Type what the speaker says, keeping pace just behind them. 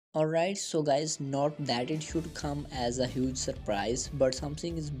Alright, so guys, not that it should come as a huge surprise, but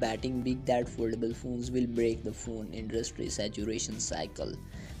something is betting big that foldable phones will break the phone industry saturation cycle.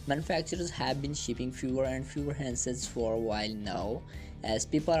 Manufacturers have been shipping fewer and fewer handsets for a while now, as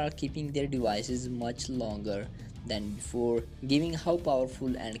people are keeping their devices much longer than before, giving how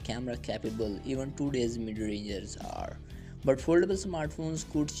powerful and camera capable even today's mid-rangers are. But foldable smartphones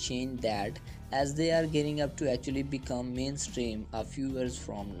could change that, as they are gearing up to actually become mainstream a few years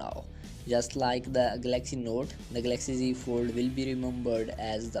from now. Just like the Galaxy Note, the Galaxy Z Fold will be remembered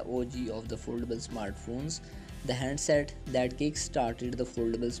as the OG of the foldable smartphones, the handset that kick-started the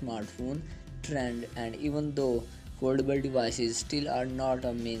foldable smartphone trend. And even though foldable devices still are not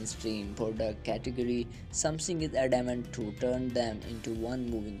a mainstream product category, Samsung is adamant to turn them into one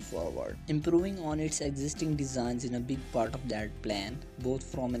moving forward. Improving on its existing designs in a big part of that plan, both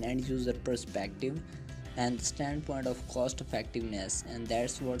from an end user perspective and the standpoint of cost effectiveness, and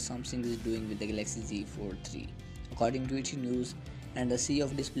that's what Samsung is doing with the Galaxy Z Fold 3. According to ET News and the Sea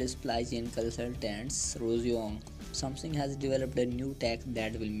of Display supply chain consultants Roseong, Samsung has developed a new tech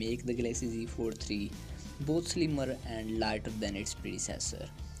that will make the Galaxy Z Fold 3 both slimmer and lighter than its predecessor.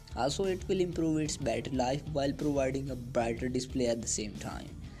 Also, it will improve its battery life while providing a brighter display at the same time.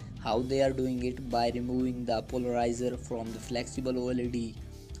 How they are doing it? By removing the polarizer from the flexible OLED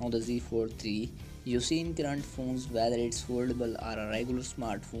on the Z Fold 3. You see in current phones, whether it's foldable or a regular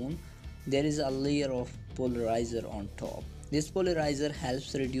smartphone, there is a layer of polarizer on top. This polarizer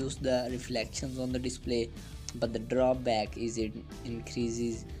helps reduce the reflections on the display, but the drawback is it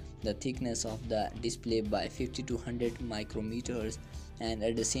increases the thickness of the display by 50 to 100 micrometers, and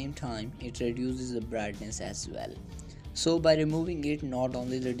at the same time it reduces the brightness as well. So by removing it, not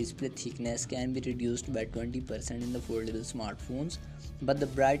only the display thickness can be reduced by 20% in the foldable smartphones, but the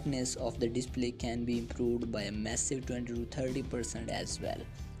brightness of the display can be improved by a massive 20 to 30% as well.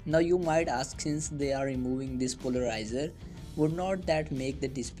 Now you might ask, since they are removing this polarizer, would not that make the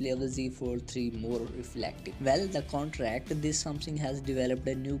display of the Z Fold 3 more reflective? Well, the contract, this Samsung has developed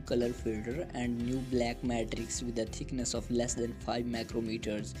a new color filter and new black matrix with a thickness of less than 5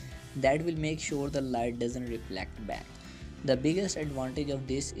 micrometers that will make sure the light doesn't reflect back. The biggest advantage of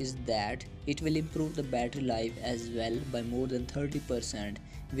this is that it will improve the battery life as well by more than 30%,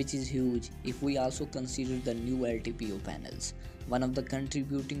 which is huge if we also consider the new LTPO panels. One of the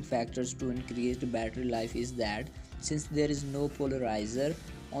contributing factors to increased battery life is that since there is no polarizer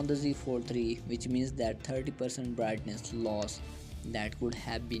on the Z Fold 3, which means that 30% brightness loss that could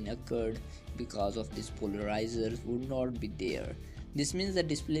have been occurred because of this polarizer would not be there. This means the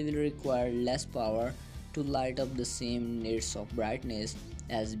display will require less power to light up the same nits of brightness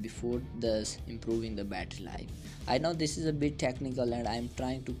as before, thus improving the battery life. I know this is a bit technical and I am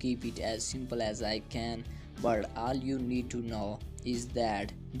trying to keep it as simple as I can, but all you need to know is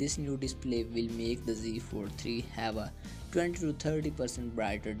that this new display will make the Z Fold 3 have a 20 to 30%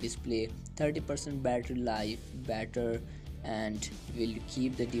 brighter display, 30% battery life better, and will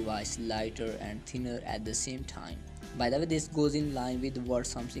keep the device lighter and thinner at the same time. By the way, this goes in line with what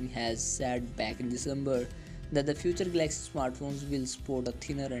Samsung has said back in December, that the future Galaxy smartphones will sport a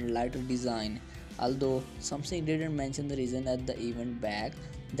thinner and lighter design. Although Samsung didn't mention the reason at the event back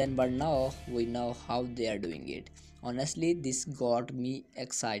then, but now we know how they are doing it. Honestly, this got me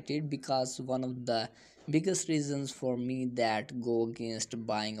excited because one of the biggest reasons for me that go against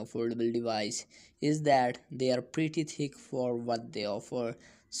buying a foldable device is that they are pretty thick for what they offer.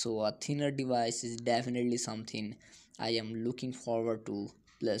 So a thinner device is definitely something I am looking forward to.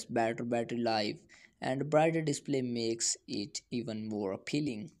 Plus better battery life and brighter display makes it even more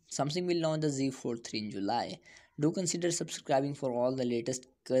appealing. Samsung will launch the Z Fold 3 in July. Do consider subscribing for all the latest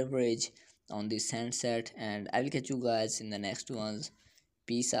coverage on this handset, and I will catch you guys in the next ones.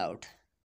 Peace out.